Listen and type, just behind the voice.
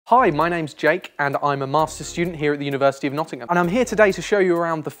Hi, my name's Jake and I'm a master's student here at the University of Nottingham. And I'm here today to show you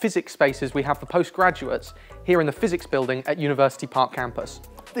around the physics spaces we have for postgraduates here in the physics building at University Park campus.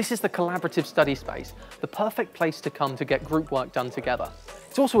 This is the collaborative study space, the perfect place to come to get group work done together.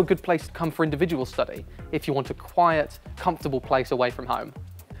 It's also a good place to come for individual study if you want a quiet, comfortable place away from home.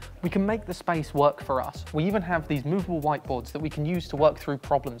 We can make the space work for us. We even have these movable whiteboards that we can use to work through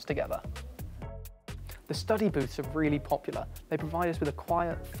problems together. The study booths are really popular. They provide us with a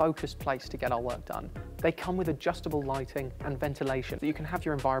quiet, focused place to get our work done. They come with adjustable lighting and ventilation so you can have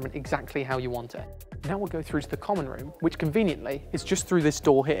your environment exactly how you want it. Now we'll go through to the common room, which conveniently is just through this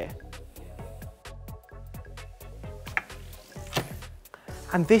door here.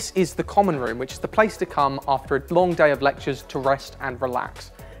 And this is the common room, which is the place to come after a long day of lectures to rest and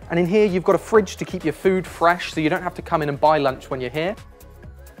relax. And in here you've got a fridge to keep your food fresh so you don't have to come in and buy lunch when you're here.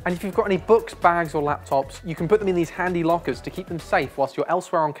 And if you've got any books, bags or laptops, you can put them in these handy lockers to keep them safe whilst you're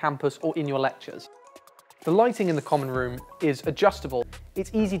elsewhere on campus or in your lectures. The lighting in the common room is adjustable. It's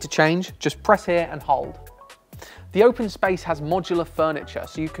easy to change, just press here and hold. The open space has modular furniture,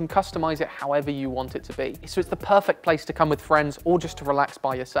 so you can customize it however you want it to be. So it's the perfect place to come with friends or just to relax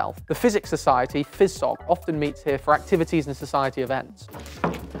by yourself. The Physics Society, PhysSoc, often meets here for activities and society events.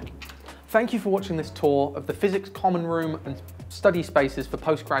 Thank you for watching this tour of the physics common room and study spaces for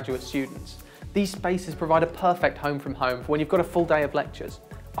postgraduate students. These spaces provide a perfect home from home for when you've got a full day of lectures.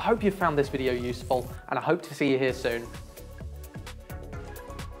 I hope you found this video useful and I hope to see you here soon.